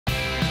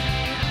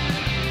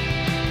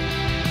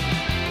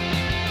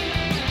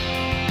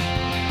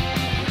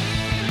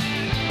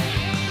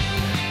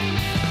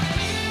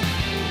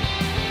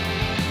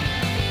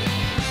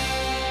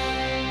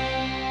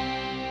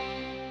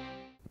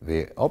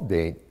The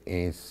update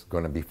is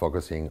going to be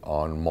focusing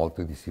on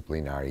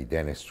multidisciplinary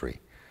dentistry,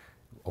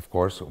 of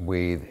course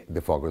with the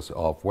focus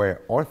of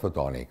where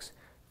orthodontics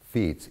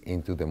fits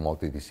into the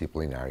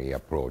multidisciplinary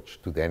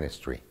approach to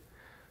dentistry.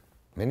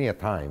 Many a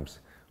times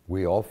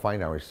we all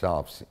find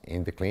ourselves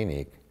in the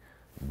clinic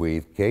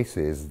with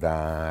cases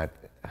that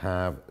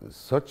have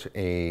such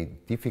a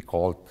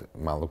difficult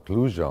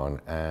malocclusion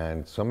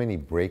and so many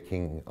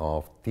breaking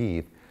of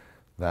teeth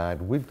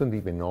that we don't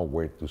even know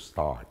where to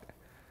start.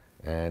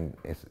 And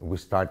we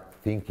start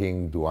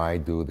thinking, do I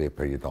do the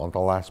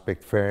periodontal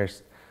aspect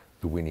first?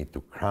 Do we need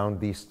to crown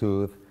this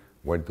tooth?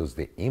 Where does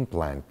the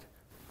implant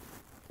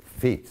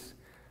fit?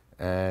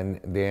 And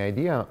the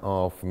idea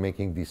of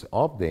making this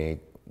update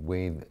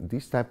with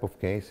this type of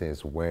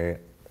cases where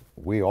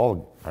we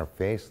all are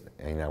faced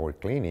in our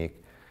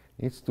clinic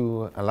is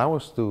to allow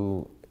us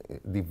to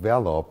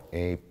develop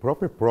a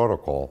proper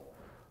protocol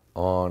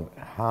on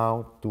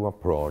how to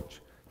approach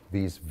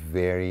these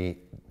very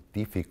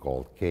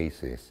difficult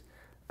cases,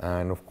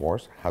 and of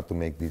course how to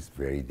make these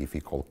very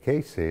difficult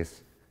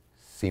cases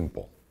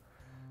simple.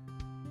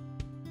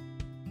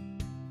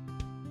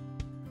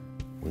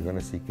 We're going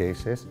to see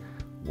cases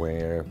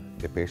where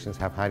the patients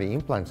have had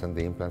implants and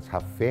the implants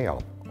have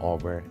failed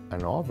over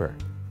and over.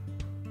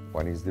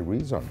 What is the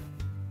reason?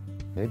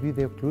 Maybe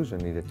the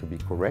occlusion needed to be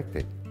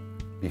corrected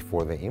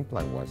before the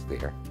implant was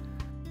there.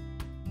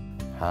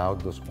 How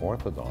does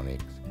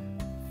orthodontics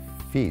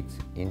fit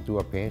into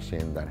a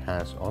patient that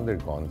has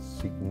undergone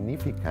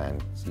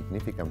significant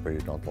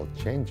periodontal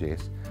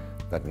changes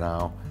that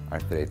now are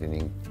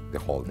threatening the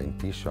whole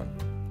dentition?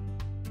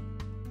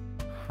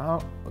 How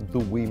do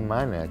we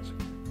manage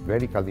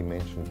vertical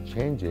dimension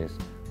changes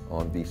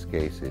on these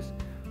cases?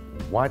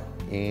 What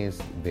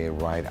is the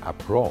right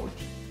approach?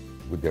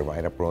 Would the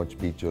right approach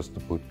be just to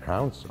put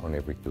crowns on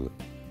every tooth?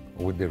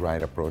 Or would the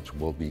right approach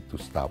will be to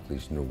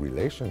establish new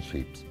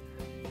relationships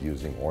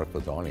using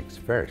orthodontics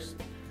first?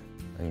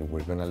 And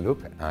we're going to look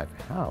at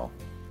how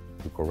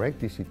to correct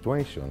these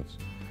situations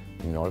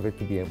in order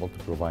to be able to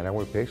provide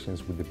our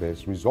patients with the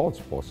best results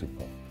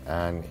possible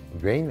and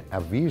gain a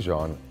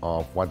vision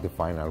of what the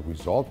final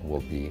result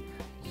will be,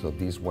 so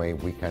this way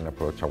we can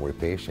approach our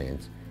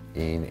patients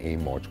in a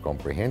much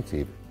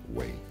comprehensive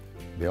way.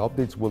 The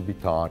updates will be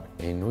taught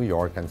in New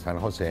York and San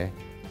Jose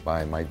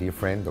by my dear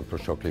friend Dr.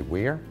 Shockley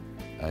Weir,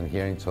 and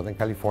here in Southern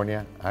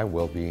California I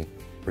will be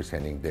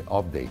presenting the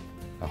update.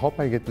 I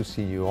hope I get to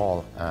see you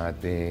all at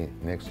the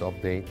next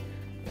update,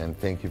 and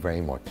thank you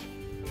very much.